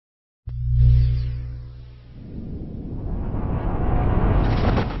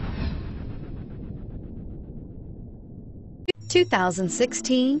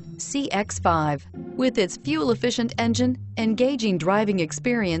2016 CX-5. With its fuel-efficient engine, engaging driving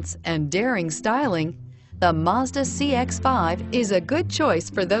experience, and daring styling, the Mazda CX-5 is a good choice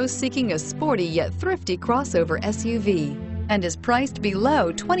for those seeking a sporty yet thrifty crossover SUV and is priced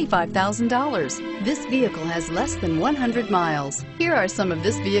below $25,000. This vehicle has less than 100 miles. Here are some of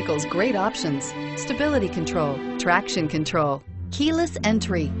this vehicle's great options: stability control, traction control, keyless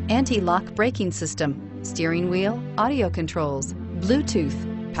entry, anti-lock braking system, steering wheel audio controls, Bluetooth,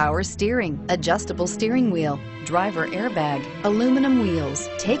 power steering, adjustable steering wheel, driver airbag, aluminum wheels.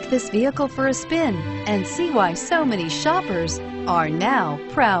 Take this vehicle for a spin and see why so many shoppers are now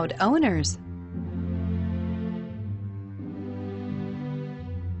proud owners.